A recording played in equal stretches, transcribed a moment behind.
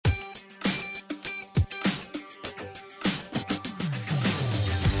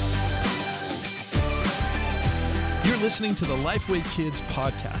listening to the Lifeway Kids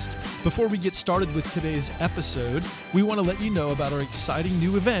podcast. Before we get started with today's episode, we want to let you know about our exciting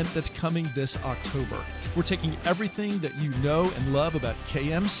new event that's coming this October. We're taking everything that you know and love about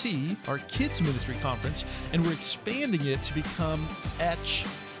KMC, our kids ministry conference, and we're expanding it to become ETCH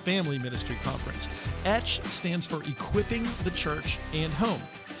Family Ministry Conference. ETCH stands for Equipping the Church and Home.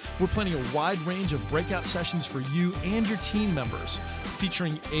 We're planning a wide range of breakout sessions for you and your team members,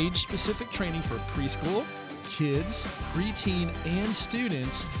 featuring age-specific training for preschool, kids, preteen, and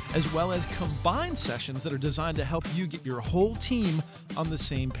students, as well as combined sessions that are designed to help you get your whole team on the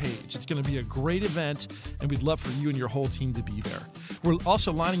same page. It's going to be a great event, and we'd love for you and your whole team to be there. We're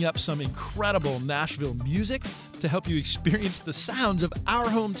also lining up some incredible Nashville music to help you experience the sounds of our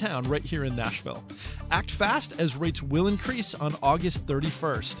hometown right here in Nashville. Act fast as rates will increase on August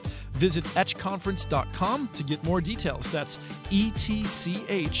 31st. Visit etchconference.com to get more details. That's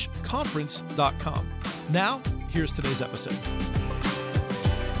etchconference.com. Now, here's today's episode.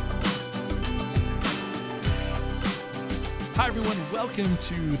 Hi, everyone. Welcome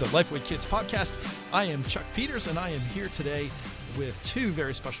to the Lifeway Kids podcast. I am Chuck Peters, and I am here today with two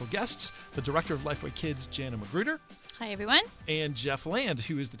very special guests, the director of Lifeway Kids, Jana Magruder. Hi, everyone. And Jeff Land,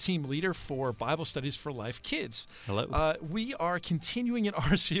 who is the team leader for Bible Studies for Life Kids. Hello. We are continuing in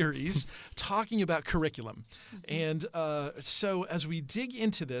our series talking about curriculum. And so as we dig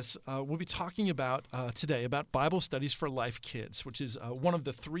into this, we'll be talking about today about Bible Studies for Life Kids, which is one of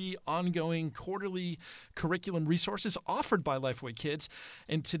the three ongoing quarterly curriculum resources offered by Lifeway Kids.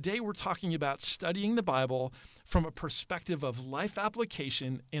 And today we're talking about studying the Bible from a perspective of life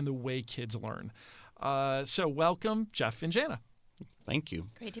application and the way kids learn. So welcome, Jeff and Jana. Thank you.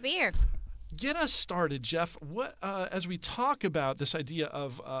 Great to be here. Get us started, Jeff. What, as we talk about this idea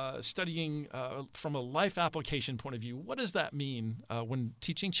of studying from a life application point of view, what does that mean when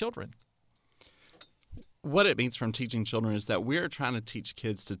teaching children? What it means from teaching children is that we're trying to teach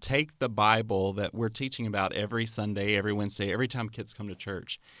kids to take the Bible that we're teaching about every Sunday, every Wednesday, every time kids come to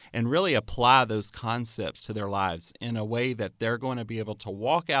church, and really apply those concepts to their lives in a way that they're going to be able to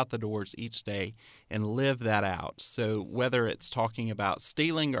walk out the doors each day and live that out. So whether it's talking about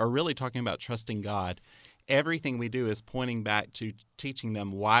stealing or really talking about trusting God, everything we do is pointing back to teaching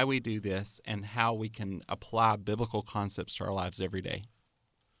them why we do this and how we can apply biblical concepts to our lives every day.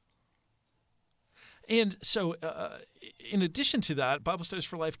 And so in addition to that, Bible Studies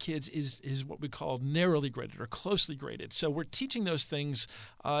for Life Kids is what we call narrowly graded or closely graded. So we're teaching those things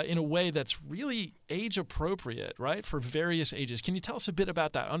in a way that's really age appropriate, right, for various ages. Can you tell us a bit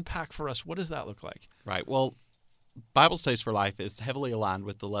about that? Unpack for us. What does that look like? Right. Well, Bible Studies for Life is heavily aligned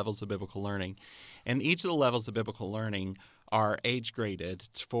with the levels of biblical learning. And each of the levels of biblical learning are age graded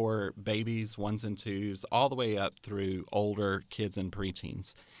for babies, 1s and 2s, all the way up through older kids and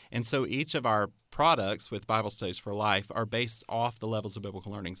preteens. And so each of our products with Bible Studies for Life are based off the levels of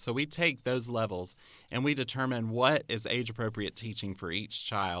biblical learning. So we take those levels and we determine what is age-appropriate teaching for each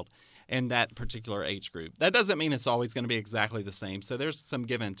child in that particular age group. That doesn't mean it's always going to be exactly the same. So there's some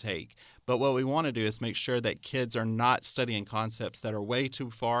give and take. But what we want to do is make sure that kids are not studying concepts that are way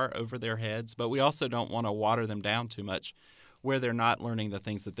too far over their heads, but we also don't want to water them down too much where they're not learning the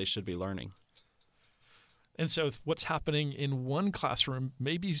things that they should be learning. And so what's happening in one classroom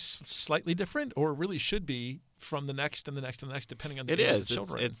may be slightly different or really should be from the next and the next and the next, depending on the age of the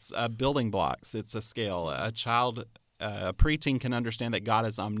children. It's building blocks. It's a scale. A preteen can understand that God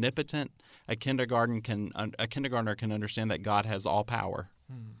is omnipotent. A kindergartner can understand that God has all power.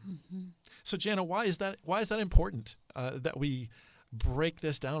 Mm-hmm. So, Jana, why is that important that we break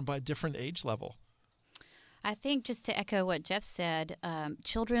this down by different age level? I think just to echo what Jeff said,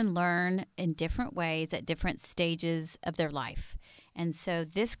 children learn in different ways at different stages of their life. And so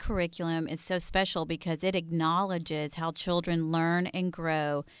this curriculum is so special because it acknowledges how children learn and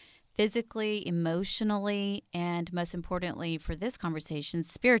grow physically, emotionally, and most importantly for this conversation,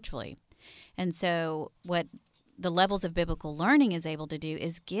 spiritually. And so what the levels of biblical learning is able to do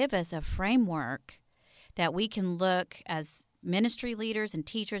is give us a framework that we can look as ministry leaders and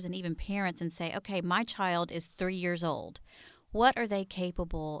teachers and even parents and say, okay, my child is 3 years old. What are they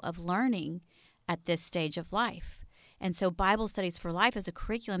capable of learning at this stage of life? And so Bible Studies for Life is a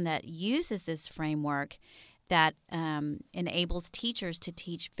curriculum that uses this framework that enables teachers to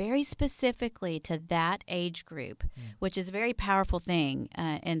teach very specifically to that age group, which is a very powerful thing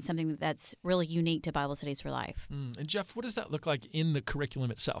and something that's really unique to Bible Studies for Life. And Jeff, what does that look like in the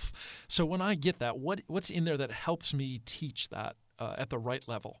curriculum itself? So when I get that, what's in there that helps me teach that at the right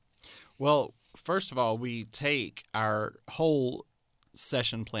level? Well, first of all, we take our whole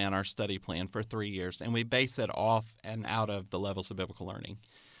session plan, our study plan for 3 years, and we base it off and out of the levels of biblical learning.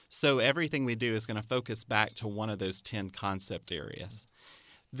 So everything we do is going to focus back to one of those 10 concept areas.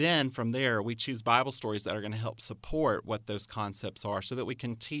 Then from there, we choose Bible stories that are going to help support what those concepts are so that we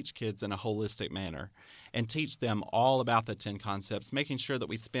can teach kids in a holistic manner and teach them all about the 10 concepts, making sure that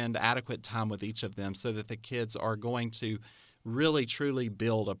we spend adequate time with each of them so that the kids are going to really, truly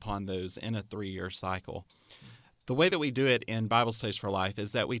build upon those in a 3-year cycle. The way that we do it in Bible Studies for Life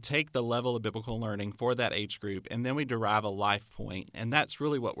is that we take the level of biblical learning for that age group, and then we derive a life point, and that's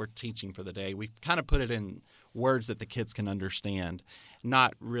really what we're teaching for the day. We kind of put it in words that the kids can understand,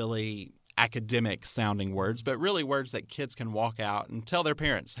 not really academic-sounding words, but really words that kids can walk out and tell their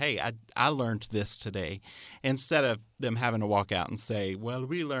parents, hey, I learned this today, instead of them having to walk out and say, well,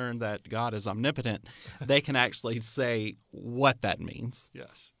 we learned that God is omnipotent. They can actually say what that means.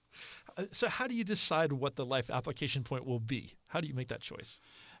 Yes. So how do you decide what the life application point will be? How do you make that choice?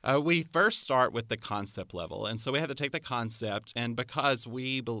 We first start with the concept level. And so we have to take the concept, and because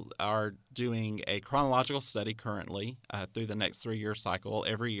we are doing a chronological study currently through the next 3-year cycle,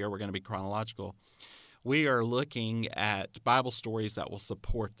 every year we're going to be chronological, we are looking at Bible stories that will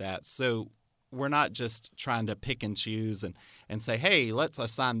support that. So we're not just trying to pick and choose and say, hey, let's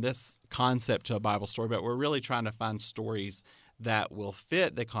assign this concept to a Bible story, but we're really trying to find stories that will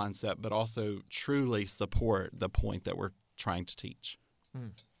fit the concept, but also truly support the point that we're trying to teach.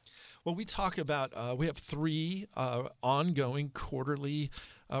 Well, we talk about, we have 3 ongoing quarterly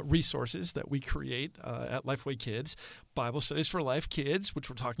resources that we create at Lifeway Kids. Bible Studies for Life Kids, which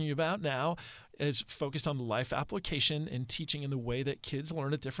we're talking about now, is focused on life application and teaching in the way that kids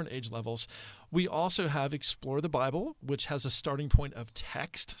learn at different age levels. We also have Explore the Bible, which has a starting point of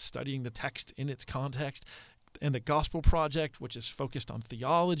text, studying the text in its context, and the Gospel Project, which is focused on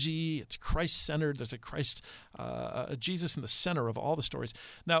theology. It's Christ-centered. There's a Jesus in the center of all the stories.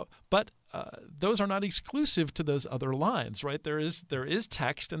 Now, but those are not exclusive to those other lines, right? There is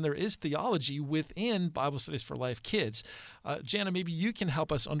text and there is theology within Bible Studies for Life Kids. Jana, maybe you can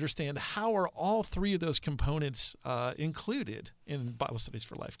help us understand how are all 3 of those components included in Bible Studies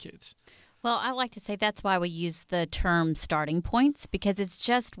for Life Kids? Well, I like to say that's why we use the term starting points, because it's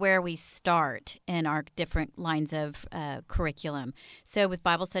just where we start in our different lines of curriculum. So with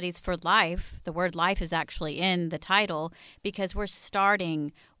Bible Studies for Life, the word life is actually in the title because we're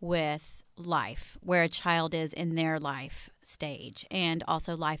starting with life, where a child is in their life stage, and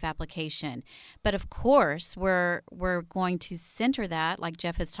also life application. But of course, we're going to center that, like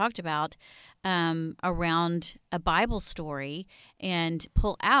Jeff has talked about, around a Bible story and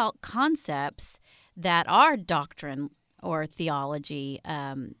pull out concepts that are doctrine or theology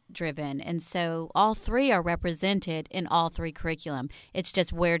driven. And so all 3 are represented in all 3 curriculum. It's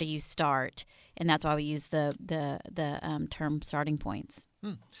just where do you start? And that's why we use the term starting points.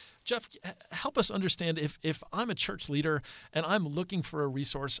 Jeff, help us understand if I'm a church leader and I'm looking for a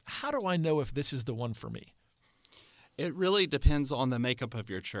resource, how do I know if this is the one for me? It really depends on the makeup of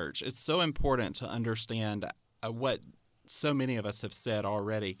your church. It's so important to understand what so many of us have said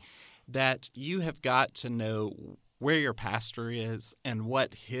already, that you have got to know where your pastor is and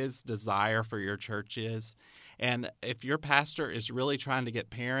what his desire for your church is. And if your pastor is really trying to get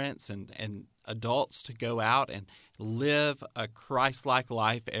parents and adults to go out and live a Christ-like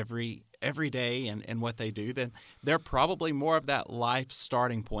life every day and what they do, then they're probably more of that life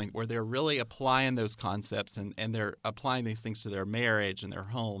starting point where they're really applying those concepts and they're applying these things to their marriage and their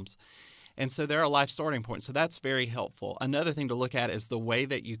homes. And so they're a life starting point. So that's very helpful. Another thing to look at is the way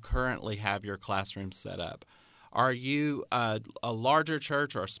that you currently have your classroom set up. Are you a larger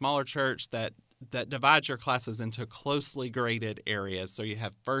church or a smaller church that divides your classes into closely graded areas? So you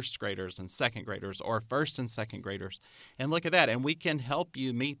have first graders and second graders, or first and second graders. And look at that. And we can help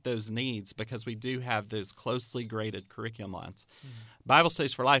you meet those needs because we do have those closely graded curriculum lines. Mm-hmm. Bible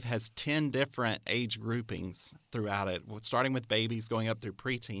Studies for Life has 10 different age groupings throughout it, starting with babies going up through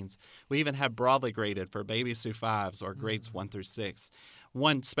preteens. We even have broadly graded for babies through 5s or grades 1 through 6.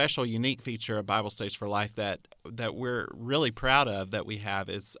 One special, unique feature of Bible Studies for Life that we're really proud of that we have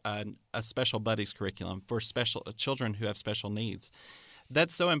is a special buddies curriculum for special children who have special needs.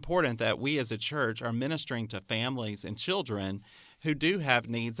 That's so important that we as a church are ministering to families and children who do have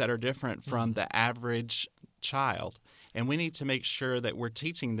needs that are different from the average child. And we need to make sure that we're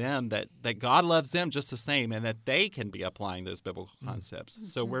teaching them that God loves them just the same and that they can be applying those biblical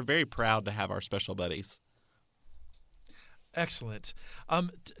concepts. So we're very proud to have our special buddies. Excellent.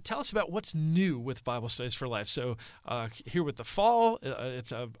 Tell us about what's new with Bible Studies for Life. So here with the fall,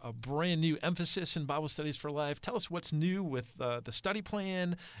 it's a brand new emphasis in Bible Studies for Life. Tell us what's new with the study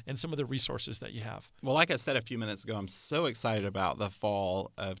plan and some of the resources that you have. Well, like I said a few minutes ago, I'm so excited about the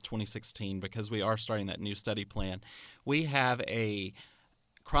fall of 2016 because we are starting that new study plan. We have a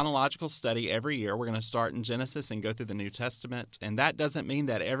chronological study every year. We're going to start in Genesis and go through the New Testament. And that doesn't mean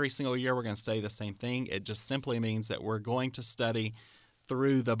that every single year we're going to study the same thing. It just simply means that we're going to study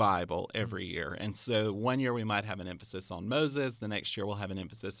through the Bible every year. And so one year we might have an emphasis on Moses. The next year we'll have an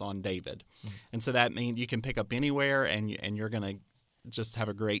emphasis on David. And so that means you can pick up anywhere and you're going to just have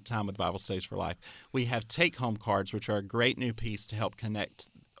a great time with Bible Studies for Life. We have take-home cards, which are a great new piece to help connect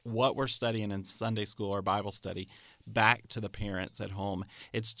what we're studying in Sunday school or Bible study back to the parents at home.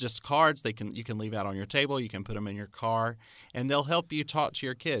 It's just cards you can leave out on your table, you can put them in your car, and they'll help you talk to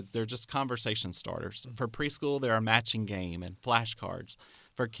your kids. They're just conversation starters. For preschool, they're a matching game and flashcards.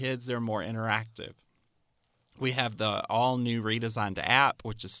 For kids, they're more interactive. We have the all-new redesigned app,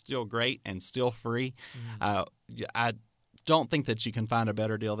 which is still great and still free. I don't think that you can find a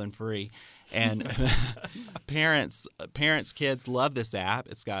better deal than free. And parents, kids love this app.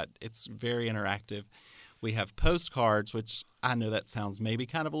 It's very interactive. We have postcards, which I know that sounds maybe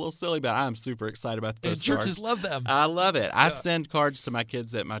kind of a little silly, but I'm super excited about the postcards. And churches love them. I love it. I send cards to my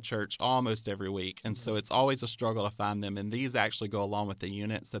kids at my church almost every week, and so it's always a struggle to find them. And these actually go along with the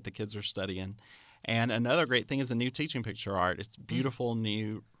units that the kids are studying. And another great thing is the new teaching picture art. It's beautiful,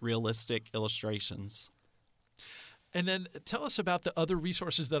 new, realistic illustrations. And then tell us about the other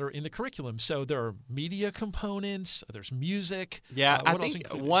resources that are in the curriculum. So there are media components, there's music. Yeah, I think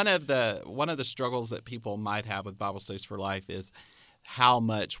one of the struggles that people might have with Bible Studies for Life is how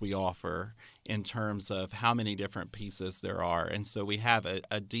much we offer in terms of how many different pieces there are. And so we have a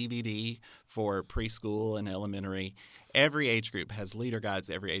DVD for preschool and elementary. Every age group has leader guides.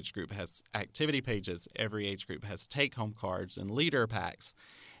 Every age group has activity pages. Every age group has take-home cards and leader packs.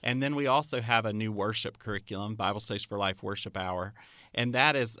 And then we also have a new worship curriculum, Bible Studies for Life Worship Hour. And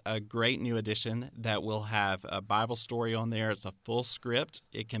that is a great new addition that will have a Bible story on there. It's a full script.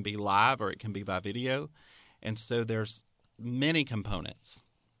 It can be live or it can be by video. And so there's many components.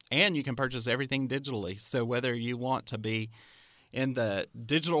 And you can purchase everything digitally. So whether you want to be in the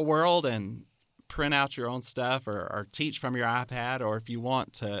digital world and print out your own stuff or teach from your iPad, or if you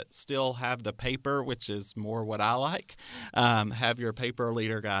want to still have the paper, which is more what I like, have your paper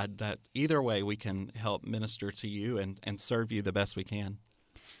leader guide, that either way we can help minister to you and serve you the best we can.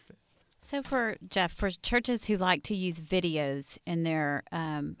 So for churches who like to use videos in their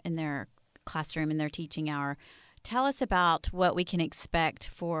classroom, in their teaching hour, tell us about what we can expect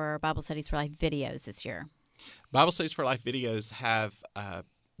for Bible Studies for Life videos this year. Bible Studies for Life videos have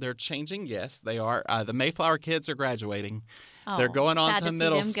they're changing, yes, they are. The Mayflower kids are graduating. Oh, they're going on to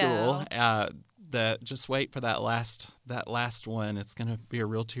middle school. Just wait for that last one. It's going to be a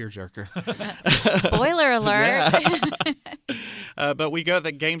real tearjerker. Spoiler alert. But we go to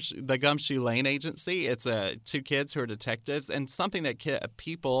the Gumshoe Lane Agency. It's two kids who are detectives, and something that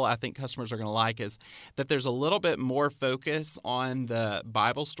people, I think customers are going to like, is that there's a little bit more focus on the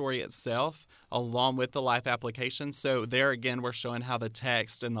Bible story itself along with the life application. So there again, we're showing how the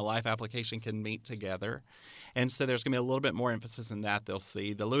text and the life application can meet together. And so there's going to be a little bit more emphasis in that they'll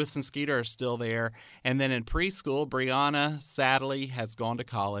see. The Lewis and Skeeter are still there. And then in preschool, Brianna, sadly, has gone to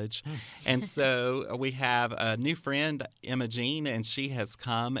college. And so we have a new friend, Emma Jean, and she has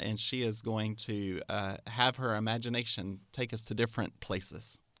come, and she is going to have her imagination take us to different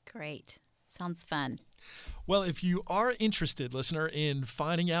places. Great. Sounds fun. Well, if you are interested, listener, in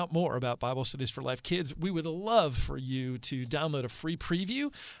finding out more about Bible Studies for Life Kids, we would love for you to download a free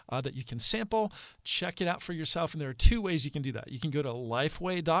preview that you can sample, check it out for yourself. And there are two ways you can do that. You can go to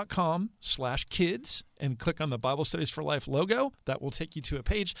lifeway.com/kids and click on the Bible Studies for Life logo. That will take you to a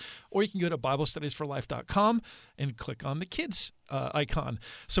page. Or you can go to BibleStudiesForLife.com and click on the kids icon.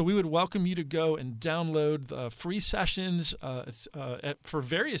 So we would welcome you to go and download the free sessions for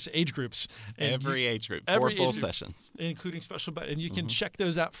various age groups. Every age group, 4 full sessions. Including special, and you can check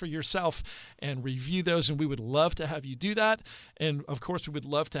those out for yourself and review those, and we would love to have you do that. And of course, we would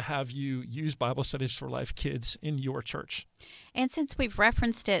love to have you use Bible Studies for Life Kids in your church. And since we've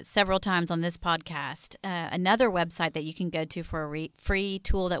referenced it several times on this podcast, another website that you can go to for a free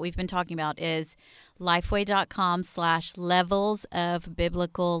tool that we've been talking about is lifeway.com/levels of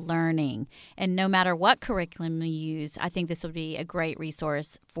biblical learning. And no matter what curriculum you use, I think this would be a great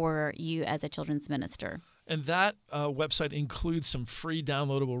resource for you as a children's minister. And that website includes some free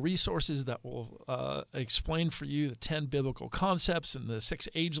downloadable resources that will explain for you the 10 biblical concepts and the 6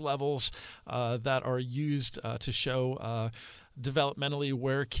 age levels that are used to show developmentally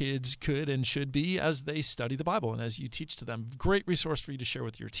where kids could and should be as they study the Bible and as you teach to them. Great resource for you to share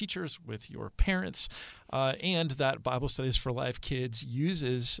with your teachers, with your parents, and that Bible Studies for Life Kids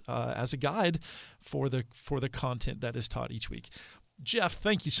uses as a guide for the content that is taught each week. Jeff,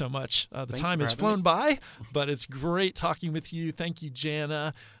 thank you so much. The Thank time you for has having flown me. by, but it's great talking with you. Thank you,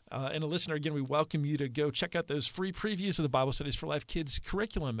 Jana. And a listener, again, we welcome you to go check out those free previews of the Bible Studies for Life Kids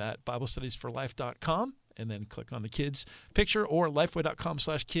curriculum at BibleStudiesForLife.com, and then click on the kids picture, or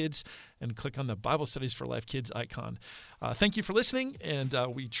Lifeway.com/kids and click on the Bible Studies for Life Kids icon. Thank you for listening, and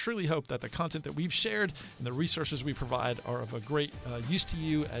we truly hope that the content that we've shared and the resources we provide are of a great use to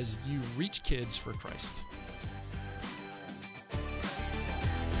you as you reach kids for Christ.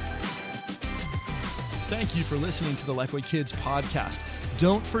 Thank you for listening to the Lifeway Kids podcast.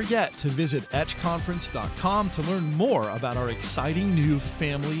 Don't forget to visit etchconference.com to learn more about our exciting new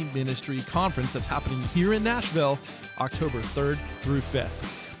family ministry conference that's happening here in Nashville, October 3rd through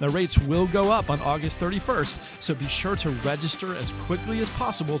 5th. Now, rates will go up on August 31st, so be sure to register as quickly as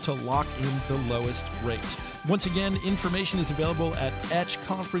possible to lock in the lowest rate. Once again, information is available at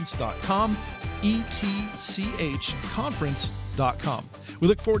etchconference.com, etchconference.com. We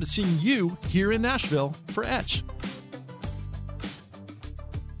look forward to seeing you here in Nashville for Etch.